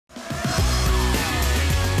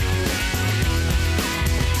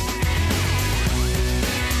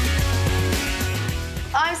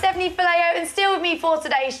me for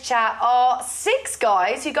today's chat are 6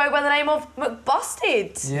 guys who go by the name of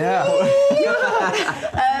McBusted. Yeah.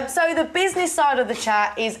 So the business side of the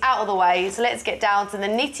chat is out of the way, so let's get down to the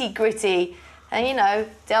nitty-gritty and, you know,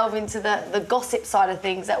 delve into the gossip side of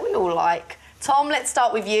things that we all like. Tom, let's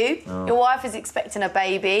start with you. Oh. Your wife is expecting a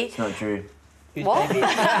baby. It's not true. What?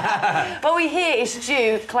 Well, we hear it's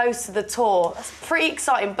due close to the tour. That's pretty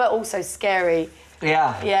exciting, but also scary.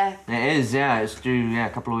 Yeah. Yeah. It is, yeah. It's due, a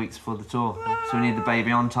couple of weeks before the tour. So we need the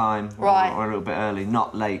baby on time. Right. Or a little bit early,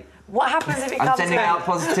 not late. What happens if it comes I'm sending out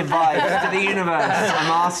positive vibes to the universe.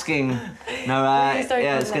 I'm asking. No,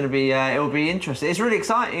 yeah, it's going to be, it'll be interesting. It's really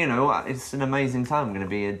exciting, you know. It's an amazing time. I'm going to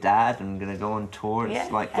be a dad. I'm going to go on tour. It's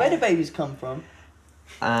like... Where do babies come from?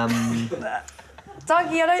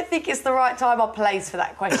 Dougie, I don't think it's the right time or place for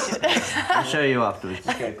that question. I'll show you afterwards.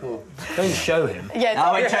 Okay, cool. Don't show him. Yeah,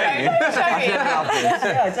 I won't show you. Don't show I'll show you you. afterwards.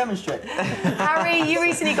 Yeah, demonstrate. Harry, you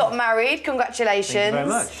recently got married. Congratulations. Thank you very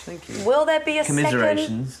much. Thank you. Will there be a second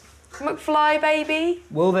Commiserations. McFly baby?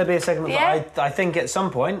 Will there be a second? Yeah. I think at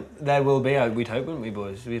some point there will be. We'd hope, wouldn't we,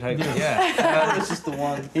 boys? We'd hope. Yeah. This is the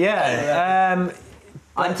one. Yeah.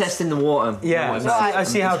 I'm testing the water. Yeah. Right. I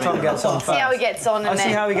see how Tom gets on first. See how he gets on. I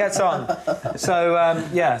see how he gets on. So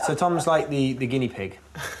yeah. So Tom's like the guinea pig.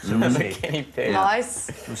 So we'll see. Guinea pig. Nice.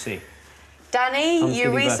 We'll see. Danny, Tom's you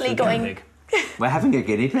giving birth recently to a got guinea in. pig. We're having a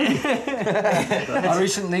guinea pig. I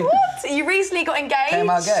recently What? You recently got engaged? came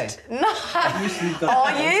out gay. No.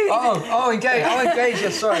 Are you? Oh, engaged. Oh, engaged. Yeah,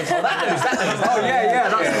 sorry. Oh, yeah.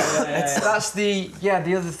 That's the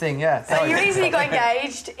other thing. Yeah. So you recently got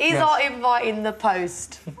engaged. Is our invite in the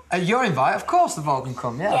post? Your invite, of course, the Vulcan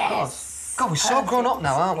come. Yeah, Yes. of course. God, we're so grown up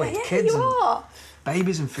now, aren't we? Yeah, Kids you and are.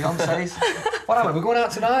 babies and fiancés. What am I? We're going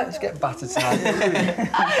out tonight. Let's get battered tonight.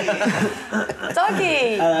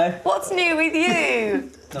 Dougie, Hello. what's new with you?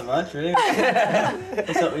 Not much, really.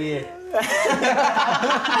 What's up with you?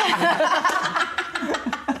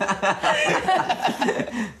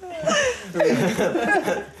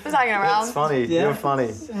 Just hanging around. It's funny. Yeah. You're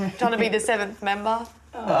funny. Trying to be the 7th member.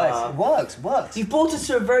 Nice. Works. You brought us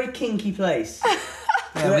to a very kinky place.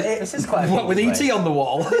 This is quite. What with ET on the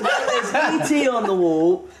wall? There's ET on the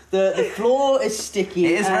wall. The floor is sticky.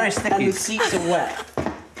 It is very sticky. And the seats are wet.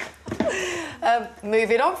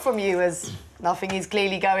 Moving on from you, as nothing is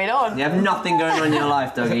clearly going on. You have nothing going on in your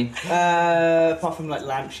life, Dougie. Apart from like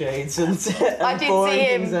lampshades and I did boring see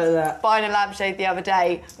him things like that. buying a lampshade the other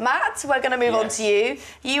day. Matt, we're going to move on to you.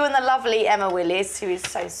 You and the lovely Emma Willis, who is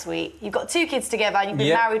so sweet. You've got 2 kids together and you've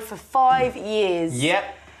been married for 5 years.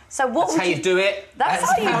 Yep. So what That's how you do it. That's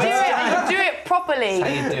how you do it. You do it properly.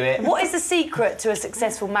 That's how you do it. What is the secret to a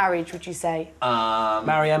successful marriage, would you say?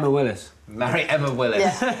 Marry Emma Willis. Marry Emma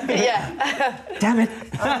Willis. Yeah. Damn it.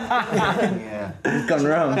 Yeah. It's gone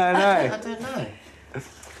wrong. I don't know.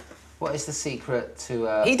 What is the secret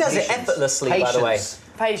to? He does it patience? effortlessly, by the way.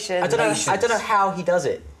 Patience. I don't know how he does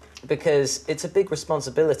it, because it's a big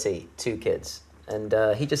responsibility, 2 kids, and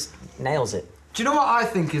he just nails it. Do you know what I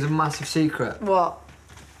think is a massive secret? What?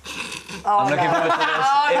 Oh, I'm looking no. forward to this.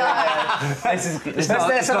 Oh, no.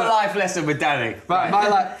 Let's have a life lesson with Danny.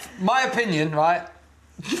 Right, my opinion, right?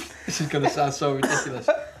 This is going to sound so ridiculous,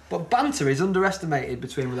 but banter is underestimated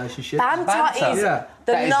between relationships. Banter is Yeah.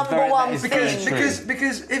 the That is number very- one that is thing. very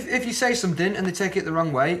Because if you say something and they take it the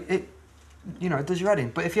wrong way, it does your head in.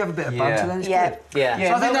 But if you have a bit of banter, then it's good. Yeah.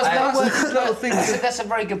 So I think that's a little thing. That's a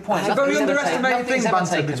very good point. It's a very underestimated thing, Nothing's ever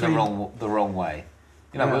banter taken between... the wrong way.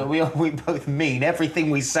 You know, we both mean everything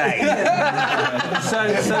we say. So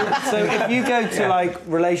if you go to like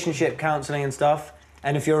relationship counselling and stuff,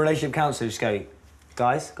 and if you're a relationship counsellor, just go,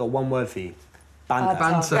 guys, got one word for you. Banter.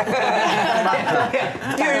 Banter.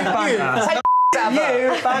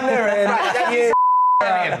 You banter in. You.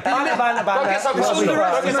 Banter. Don't get so personal.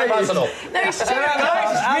 Don't get so personal. No, it's true.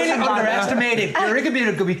 Really underestimated. You could be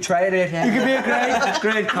a good trader. You could be a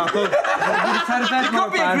great couple. You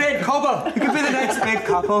could be a great couple. You could be the next big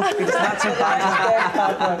couple. It's not so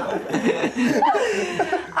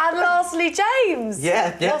And lastly, James.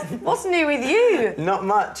 Yeah. What's new with you? Not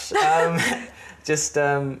much. Just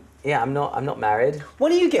I'm not married.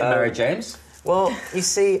 When are you getting married, James? Well, you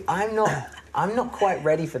see, I'm not quite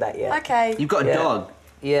ready for that yet. Okay. You've got a dog.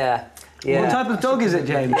 Yeah. What type of dog is it,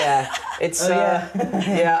 James? Yeah, it's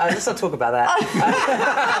let's not talk about that.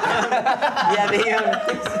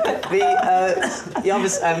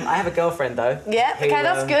 I have a girlfriend though. Yeah. Okay,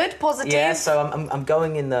 that's good. Positive. Yeah, so I'm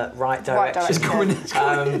going in the right direction. Right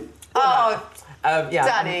direction.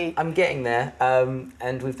 Danny. I'm getting there.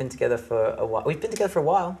 And we've been together for a while. We've been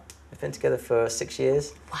together for 6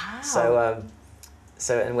 years. Wow.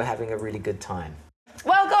 So and we're having a really good time.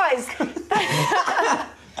 Well, guys,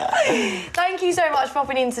 Thank you so much for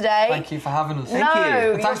popping in today. Thank you for having us. Thank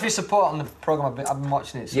you. And thanks for your support on the programme. I've been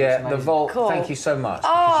watching it. So Yeah, it's the amazing. Vault. Cool. Thank you so much. Oh,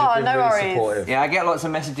 because you've been no really worries. supportive. Yeah, I get lots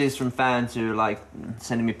of messages from fans who are like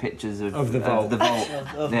sending me pictures of the Vault.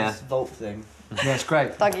 Of Yeah. this Vault thing. Yeah, it's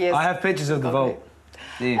great. Thank you. I have pictures of the Vault.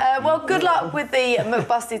 Well, good luck with the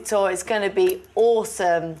McBusted tour. It's going to be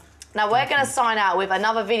awesome. Now, we're going to sign out with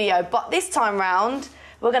another video, but this time round,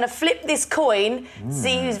 we're going to flip this coin,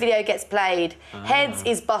 see whose video gets played. Heads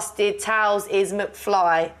is Busted, tails is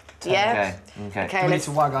McFly. Yeah? Okay. Okay, We need let's...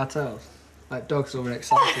 to wag our tails. Like dogs are really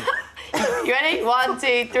excited. You ready? 1,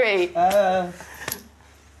 2, 3.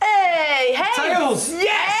 Hey, heads! Tails!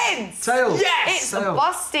 Heads! Tails! It's Tails.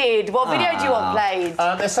 Busted. What video do you want played?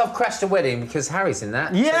 Let's have Crashed a Wedding because Harry's in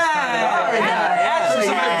that. Yeah! That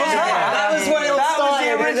was when it started. That was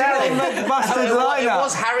the original McBusted It lineup.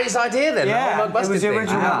 was Harry's idea then. Yeah, the it whole McBusted was the thing.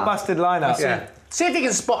 original McBusted lineup. Yeah. See if you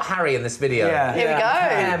can spot Harry in this video. Yeah. Here we go.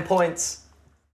 And points.